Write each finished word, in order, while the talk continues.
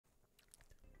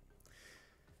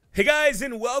Hey guys,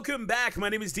 and welcome back. My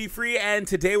name is D-Free, and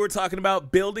today we're talking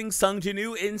about building Sung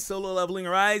Jinwoo in Solo Leveling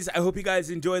Arise. I hope you guys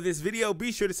enjoy this video.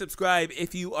 Be sure to subscribe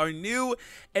if you are new.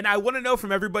 And I want to know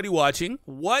from everybody watching,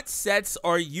 what sets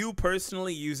are you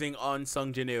personally using on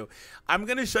Sung Jinwoo? I'm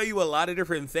going to show you a lot of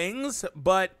different things,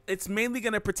 but it's mainly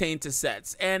going to pertain to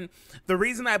sets. And the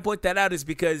reason I point that out is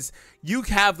because you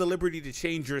have the liberty to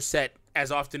change your set as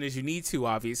often as you need to,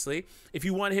 obviously. If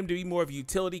you want him to be more of a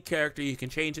utility character, you can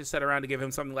change his set around to give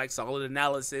him something like Solid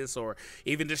Analysis or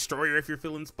even Destroyer if you're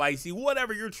feeling spicy.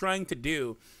 Whatever you're trying to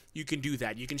do, you can do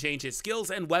that. You can change his skills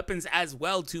and weapons as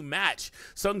well to match.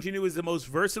 Sung Jinwoo is the most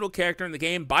versatile character in the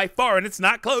game by far, and it's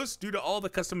not close due to all the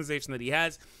customization that he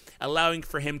has, allowing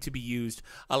for him to be used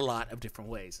a lot of different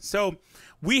ways. So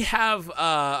we have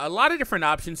a lot of different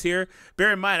options here.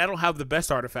 Bear in mind, I don't have the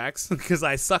best artifacts because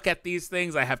I suck at these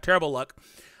things. I have terrible luck.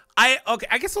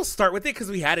 I guess I'll start with it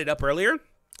because we had it up earlier.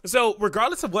 So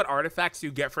regardless of what artifacts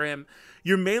you get for him,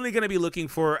 you're mainly going to be looking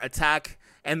for attack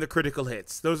and the critical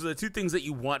hits. Those are the two things that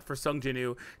you want for Sung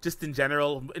Jinwoo, just in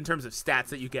general, in terms of stats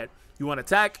that you get. You want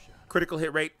attack, critical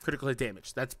hit rate, critical hit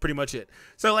damage. That's pretty much it.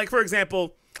 So like, for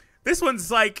example, this one's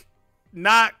like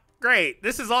not great.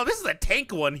 This is a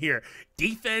tank one here.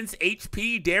 Defense,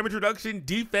 HP, damage reduction,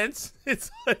 defense.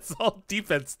 It's all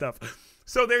defense stuff.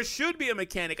 So there should be a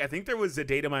mechanic. I think there was a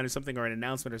data mine or something, or an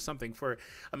announcement or something for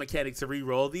a mechanic to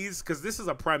re-roll these, because this is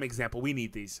a prime example. We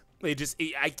need these.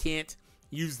 I can't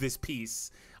use this piece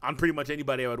on pretty much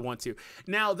anybody I would want to.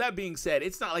 Now, that being said,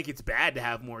 it's not like it's bad to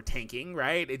have more tanking,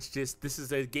 right? It's just, this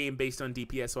is a game based on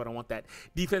DPS, so I don't want that.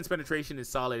 Defense penetration is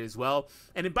solid as well.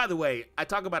 And then, by the way, I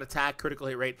talk about attack, critical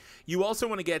hit rate. You also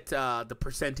want to get the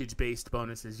percentage-based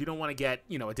bonuses. You don't want to get,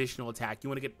 additional attack. You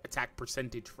want to get attack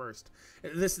percentage first.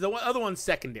 The other one's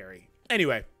secondary.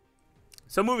 Anyway,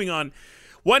 so moving on.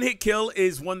 One hit kill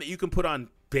is one that you can put on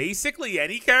basically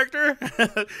any character.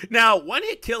 Now, one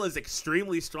hit kill is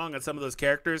extremely strong on some of those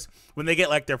characters when they get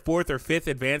like their 4th or 5th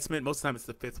advancement. Most of the time it's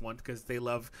the 5th one because they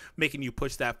love making you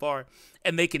push that far,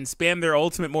 and they can spam their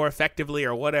ultimate more effectively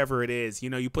or whatever it is.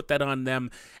 You put that on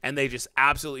them and they just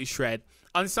absolutely shred.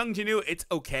 On Sung Jinwoo, it's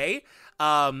okay.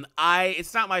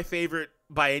 It's not my favorite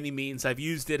by any means. I've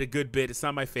used it a good bit. It's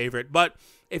not my favorite, but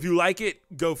if you like it,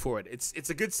 go for it. It's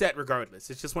a good set regardless.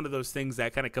 It's just one of those things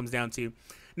that kind of comes down to.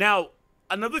 Now,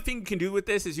 another thing you can do with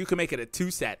this is you can make it a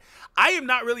 2-set. I am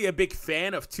not really a big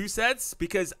fan of 2 sets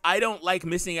because I don't like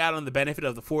missing out on the benefit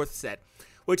of the 4th set,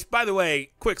 which, by the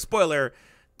way, quick spoiler,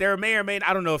 there may or may not,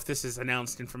 I don't know if this is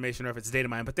announced information or if it's data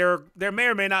mine, but there may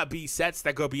or may not be sets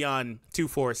that go beyond 2,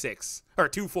 4, 6, or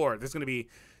 2, 4. There's going to be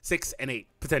 6 and 8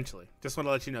 potentially. Just want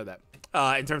to let you know that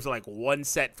in terms of like one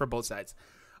set for both sides.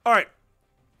 All right.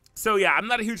 So yeah, I'm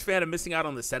not a huge fan of missing out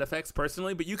on the set effects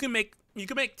personally, but you can make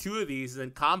 2 of these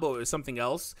and combo it with something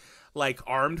else, like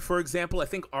Armed, for example. I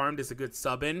think Armed is a good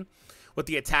sub-in with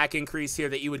the attack increase here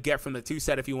that you would get from the 2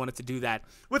 set if you wanted to do that.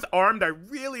 With Armed, I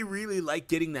really, really like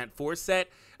getting that 4 set,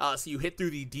 so you hit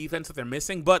through the defense that they're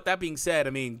missing. But that being said, I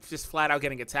mean, just flat out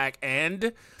getting attack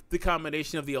and the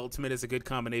combination of the ultimate is a good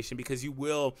combination because you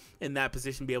will, in that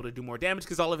position, be able to do more damage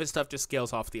because all of his stuff just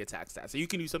scales off the attack stat. So you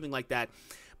can do something like that.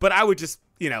 But I would just,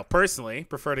 personally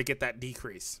prefer to get that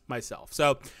decrease myself.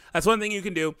 So that's one thing you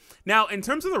can do. Now, in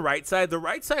terms of the right side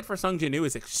for Sung Jinwoo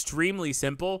is extremely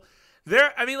simple.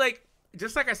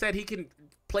 Just like I said, he can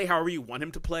play however you want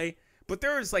him to play. But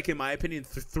there is, in my opinion,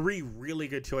 3 really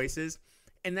good choices.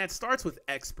 And that starts with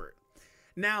Expert.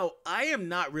 Now, I am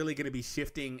not really going to be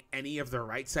shifting any of the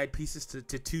right side pieces to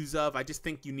 2s of. I just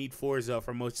think you need 4s of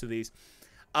for most of these.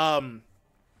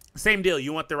 Same deal.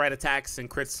 You want the right attacks and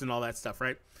crits and all that stuff,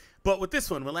 right? But with this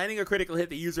one, when landing a critical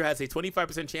hit, the user has a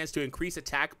 25% chance to increase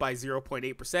attack by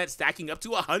 0.8%, stacking up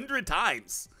to 100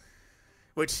 times,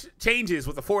 which changes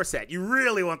with the 4 set. You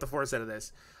really want the 4 set of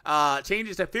this.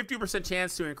 Changes to 50%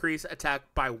 chance to increase attack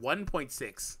by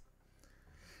 1.6.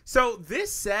 So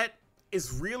this set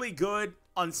is really good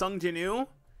on Sung Jinwoo.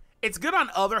 It's good on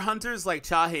other hunters like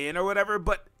Cha Hae-in or whatever,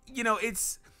 but,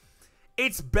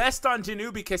 it's best on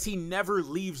Jinwoo because he never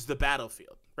leaves the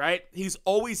battlefield. Right? He's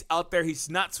always out there. He's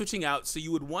not switching out. So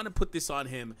you would want to put this on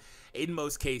him in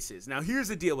most cases. Now, here's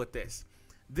the deal with this.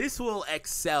 This will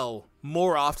excel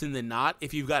more often than not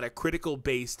if you've got a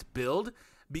critical-based build,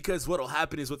 because what will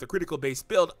happen is with a critical-based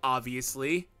build,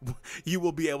 obviously, you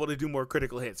will be able to do more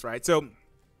critical hits, right? So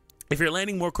if you're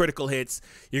landing more critical hits,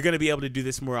 you're going to be able to do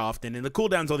this more often. And the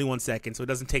cooldown's only 1 second, so it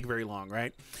doesn't take very long,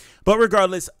 right? But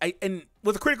regardless, and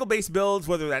with critical-based builds,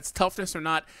 whether that's toughness or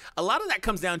not, a lot of that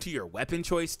comes down to your weapon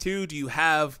choice, too. Do you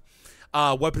have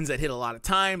weapons that hit a lot of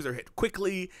times or hit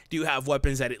quickly? Do you have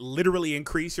weapons that literally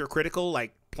increase your critical,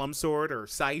 like Plum Sword or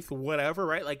Scythe, whatever,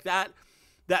 right? Like that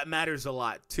that matters a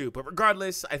lot too. But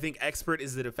regardless, I think Expert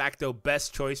is the de facto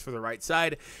best choice for the right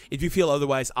side. If you feel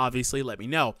otherwise, obviously let me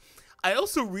know. I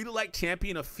also really like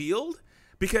Champion of Field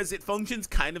because it functions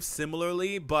kind of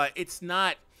similarly, but it's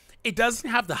not, it doesn't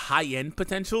have the high-end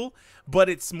potential, but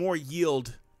it's more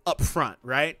yield up front,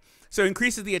 right? So it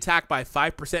increases the attack by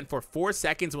 5% for 4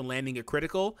 seconds when landing a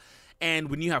critical, and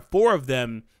when you have 4 of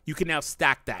them, you can now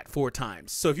stack that 4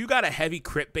 times. So if you got a heavy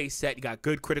crit-based set, you got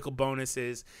good critical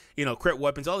bonuses, you know, crit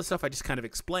weapons, all the stuff I just kind of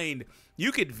explained,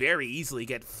 you could very easily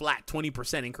get flat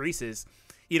 20% increases,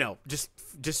 you know, just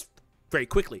very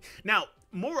quickly. Now,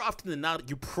 more often than not,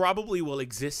 you probably will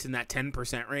exist in that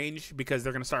 10% range because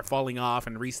they're going to start falling off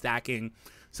and restacking.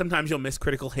 Sometimes you'll miss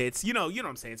critical hits. You know what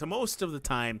I'm saying? So most of the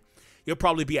time, you'll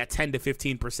probably be at 10 to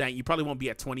 15%. You probably won't be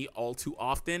at 20 all too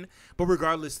often. But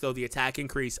regardless, though, the attack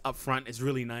increase up front is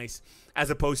really nice as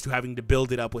opposed to having to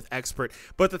build it up with Expert.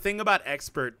 But the thing about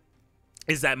Expert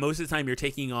is that most of the time you're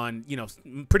taking on, you know,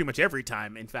 pretty much every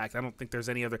time. In fact, I don't think there's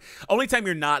any other. Only time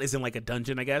you're not is in like a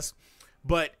dungeon, I guess.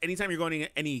 But anytime you're going to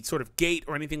any sort of gate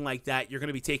or anything like that, you're going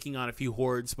to be taking on a few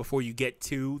hordes before you get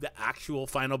to the actual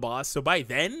final boss. So by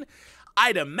then,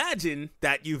 I'd imagine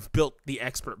that you've built the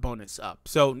Expert bonus up.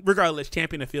 So regardless,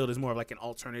 Champion of Field is more of like an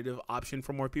alternative option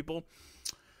for more people.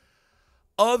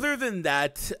 Other than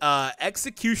that,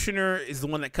 Executioner is the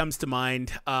one that comes to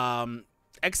mind.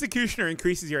 Executioner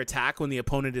increases your attack when the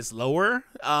opponent is lower.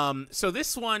 So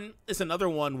this one is another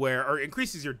one where, or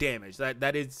increases your damage.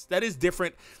 That is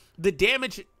different. The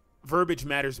damage verbiage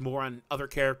matters more on other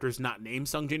characters not named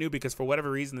Sung Jinwoo because for whatever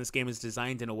reason this game is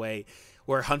designed in a way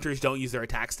where hunters don't use their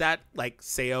attack stat, like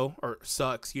Seo or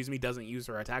Suh, doesn't use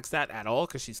her attack stat at all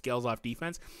because she scales off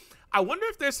defense. I wonder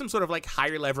if there's some sort of like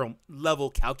higher level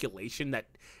calculation that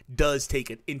does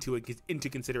take it into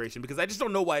consideration because I just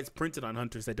don't know why it's printed on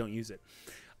hunters that don't use it.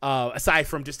 Aside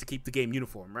from just to keep the game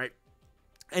uniform, right?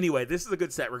 Anyway, this is a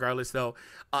good set regardless, though.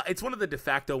 It's one of the de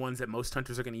facto ones that most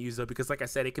hunters are going to use, though, because like I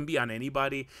said, it can be on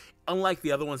anybody. Unlike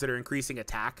the other ones that are increasing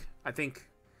attack, I think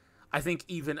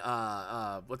even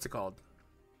what's it called?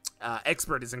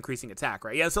 Expert is increasing attack,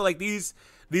 right? Yeah, so like these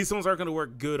ones aren't going to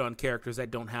work good on characters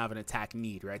that don't have an attack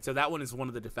need, right? So that one is one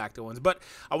of the de facto ones. But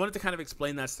I wanted to kind of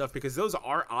explain that stuff because those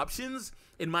are options.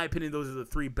 In my opinion, those are the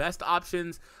 3 best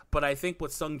options. But I think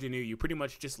with Sung Jinwoo, you pretty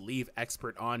much just leave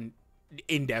Expert on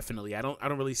indefinitely. I don't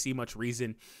really see much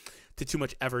reason to too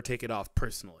much ever take it off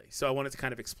personally. So I wanted to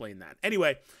kind of explain that.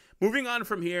 Anyway, moving on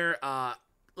from here,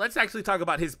 let's actually talk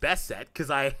about his best set because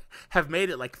I have made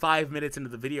it like 5 minutes into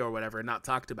the video or whatever and not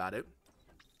talked about it.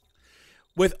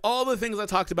 With all the things I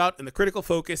talked about and the critical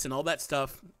focus and all that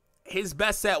stuff, his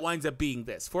best set winds up being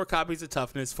this: 4 copies of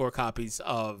toughness, 4 copies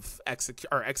of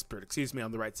expert,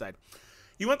 on the right side.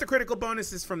 You want the critical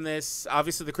bonuses from this.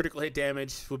 Obviously, the critical hit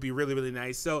damage would be really, really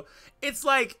nice. So it's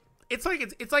like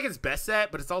its best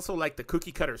set, but it's also like the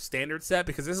cookie cutter standard set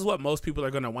because this is what most people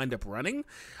are going to wind up running,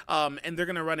 and they're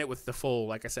going to run it with the full,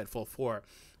 like I said, full 4.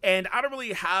 And I don't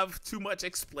really have too much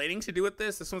explaining to do with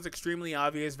this. This one's extremely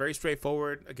obvious, very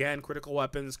straightforward. Again, critical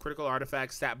weapons, critical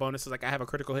artifacts, stat bonuses. Like I have a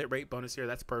critical hit rate bonus here.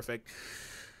 That's perfect.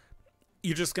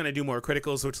 You're just going to do more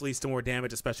criticals, which leads to more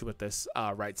damage, especially with this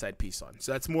right side piece on.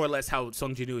 So that's more or less how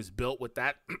Sung Jinwoo is built with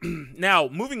that. Now,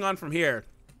 moving on from here,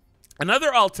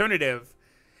 another alternative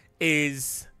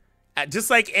is, just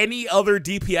like any other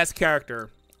DPS character,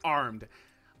 Armed.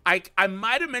 I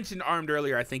might have mentioned Armed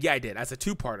earlier, I think. Yeah, I did, as a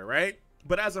 2-parter, right?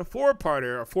 But as a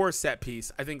 4-parter, a 4-set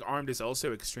piece, I think Armed is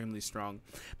also extremely strong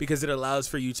because it allows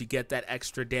for you to get that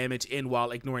extra damage in while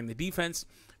ignoring the defense.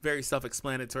 Very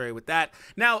self-explanatory with that.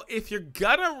 Now, if you're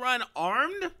gonna run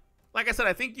Armed, like I said,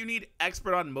 I think you need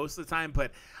Expert on most of the time,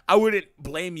 but I wouldn't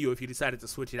blame you if you decided to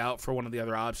switch it out for one of the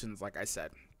other options, like I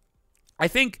said. I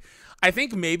think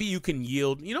maybe you can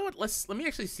yield. You know what? Let me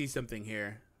actually see something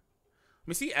here. Let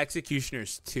me see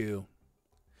Executioners too.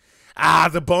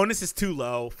 The bonus is too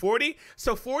low. 40.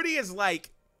 So 40 is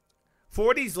like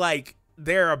 40's like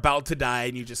they're about to die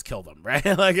and you just kill them, right?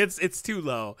 Like it's too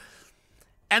low.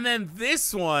 And then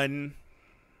this one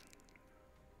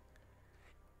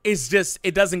is just,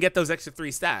 it doesn't get those extra 3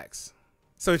 stacks.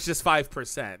 So it's just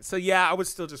 5%. So yeah, I would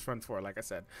still just run 4, like I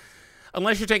said.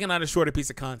 Unless you're taking on a shorter piece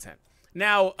of content.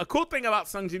 Now, a cool thing about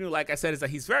Sung Jinwoo, like I said, is that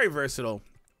he's very versatile.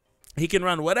 He can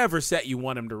run whatever set you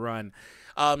want him to run.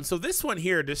 So this one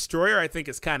here, Destroyer, I think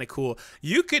is kind of cool.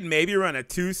 You could maybe run a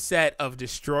 2 set of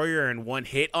Destroyer and 1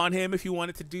 hit on him if you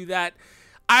wanted to do that.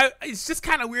 It's just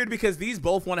kind of weird because these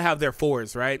both want to have their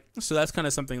 4s, right? So that's kind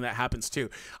of something that happens too.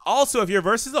 Also, if you're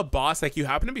versus a boss, like you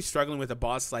happen to be struggling with a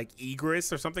boss like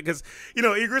Igris or something, because, you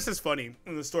know, Igris is funny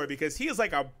in the story because he is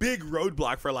like a big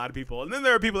roadblock for a lot of people. And then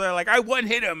there are people that are like, I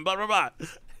 1-hit him, blah, blah,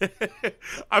 blah.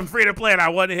 I'm free to play and I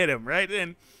want to hit him, right?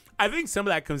 And I think some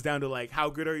of that comes down to like how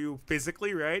good are you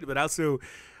physically, right? But also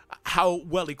how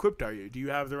well equipped are you? Do you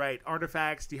have the right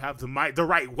artifacts? Do you have the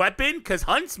right weapon? Because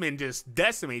Huntsman just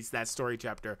decimates that story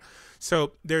chapter.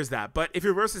 So there's that. But if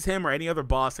you're versus him or any other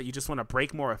boss that you just want to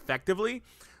break more effectively,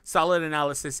 Solid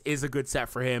Analysis is a good set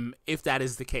for him if that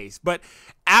is the case. But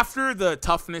after the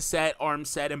toughness set, arm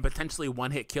set, and potentially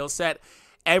one-hit kill set,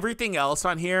 everything else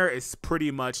on here is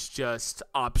pretty much just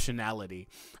optionality.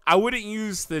 I wouldn't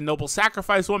use the Noble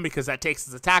Sacrifice one because that takes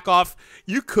his attack off.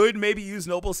 You could maybe use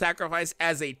Noble Sacrifice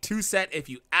as a 2-set if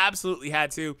you absolutely had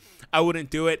to. I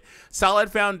wouldn't do it.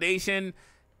 Solid Foundation,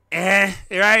 right?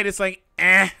 It's like,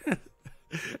 I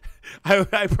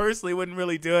personally wouldn't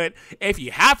really do it. If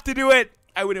you have to do it,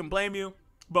 I wouldn't blame you.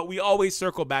 But we always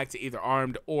circle back to either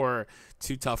armed or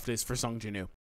to toughness for Sung Jinwoo.